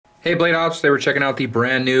Hey BladeOps, today we're checking out the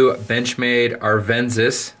brand new Benchmade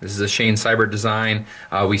Arvensis. This is a Shane Seibert design.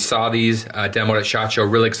 We saw these demoed at SHOT Show,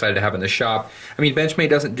 really excited to have it in the shop. I mean,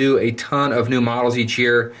 Benchmade doesn't do a ton of new models each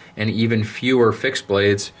year and even fewer fixed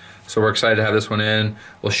blades, so we're excited to have this one in.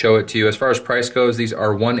 We'll show it to you. As far as price goes, these are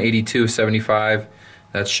 $182.75.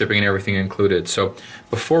 That's shipping and everything included. So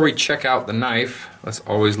before we check out the knife, let's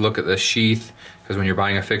always look at the sheath, because when you're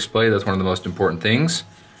buying a fixed blade, that's one of the most important things.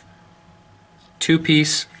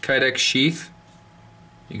 Two-piece Kydex sheath.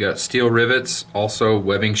 You got steel rivets, also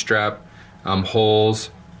webbing strap, holes,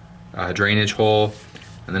 drainage hole,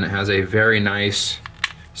 and then it has a very nice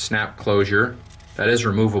snap closure that is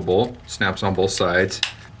removable, snaps on both sides.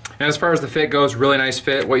 And as far as the fit goes, really nice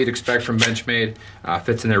fit, what you'd expect from Benchmade.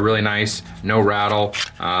 Fits in there really nice, no rattle.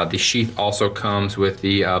 The sheath also comes with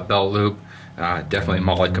the belt loop, definitely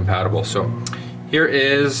MOLLE compatible. So here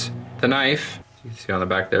is the knife. You can see on the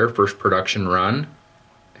back there, first production run,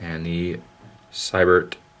 and the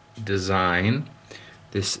Seibert design.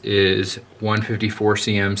 This is 154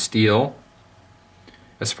 cm steel.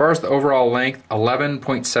 As far as the overall length,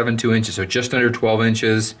 11.72 inches, so just under 12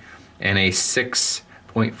 inches, and a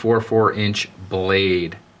 6.44 inch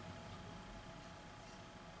blade.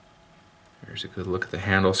 There's a good look at the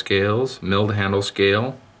handle scales, milled handle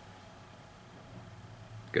scale.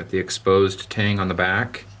 Got the exposed tang on the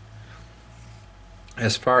back.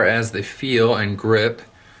 As far as the feel and grip,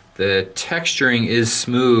 the texturing is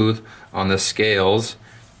smooth on the scales,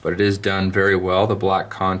 but it is done very well. The black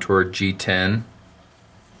contoured G10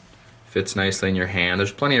 fits nicely in your hand.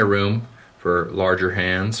 There's plenty of room for larger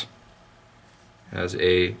hands. Has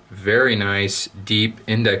a very nice deep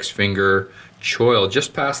index finger choil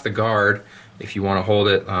just past the guard if you want to hold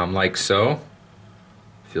it like so.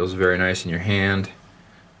 Feels very nice in your hand.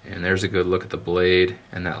 And there's a good look at the blade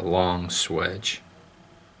and that long swedge.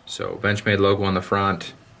 So Benchmade logo on the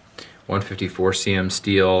front, 154 cm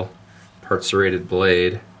steel, part serrated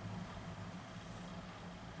blade.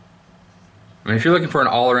 I mean, if you're looking for an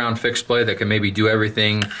all-around fixed blade that can maybe do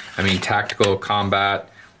everything, I mean tactical, combat,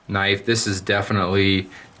 knife, this is definitely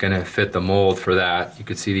going to fit the mold for that. You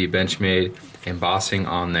could see the Benchmade embossing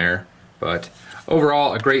on there. But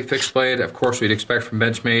overall, a great fixed blade. Of course, we'd expect from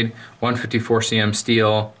Benchmade, 154 cm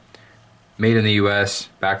steel, made in the US,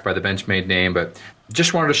 backed by the Benchmade name. But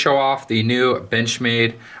just wanted to show off the new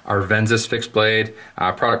Benchmade Arvensis fixed blade.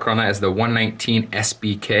 Product code on that is the 119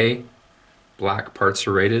 SBK. Black part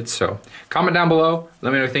serrated. So comment down below.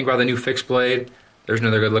 Let me know what you think about the new fixed blade. There's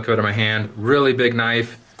another good look of it in my hand. Really big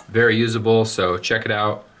knife, very usable. So check it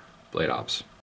out. BladeOps.